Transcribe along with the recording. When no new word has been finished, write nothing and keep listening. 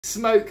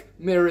Smoke,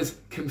 mirrors,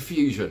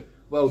 confusion.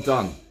 Well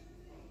done.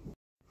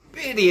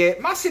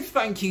 Idiot. Massive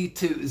thank you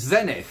to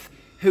Zenith,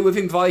 who have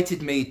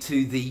invited me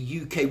to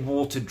the UK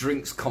Water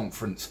Drinks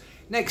Conference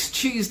next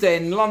Tuesday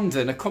in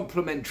London, a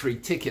complimentary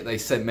ticket they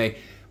sent me.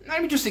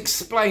 Let me just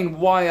explain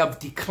why I've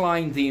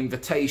declined the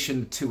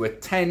invitation to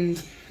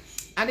attend.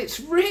 And it's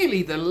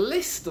really the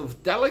list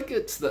of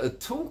delegates that are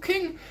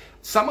talking.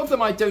 Some of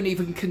them I don't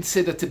even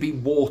consider to be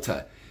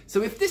water.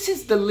 So if this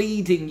is the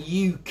leading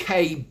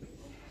UK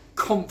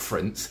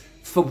conference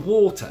for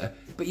water,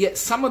 but yet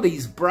some of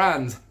these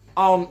brands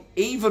aren't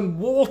even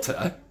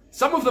water,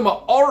 some of them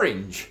are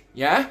orange,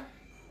 yeah?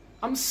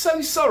 I'm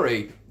so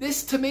sorry.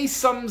 This to me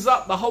sums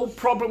up the whole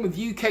problem with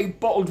UK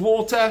bottled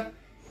water.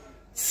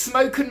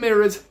 Smoke and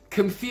mirrors,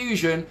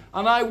 confusion,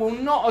 and I will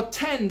not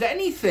attend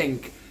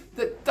anything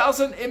that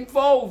doesn't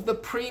involve the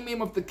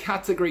premium of the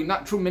category,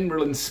 natural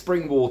mineral and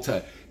spring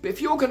water. But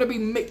if you're going to be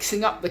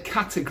mixing up the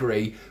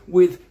category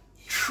with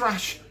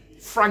trash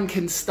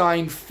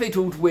Frankenstein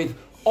fiddled with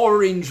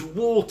orange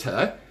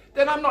water,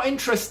 then I'm not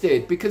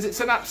interested, because it's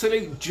an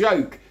absolute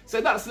joke. So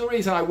that's the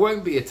reason I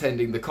won't be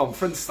attending the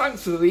conference.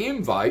 Thanks for the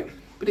invite,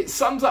 but it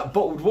sums up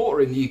bottled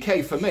water in the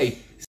UK for me.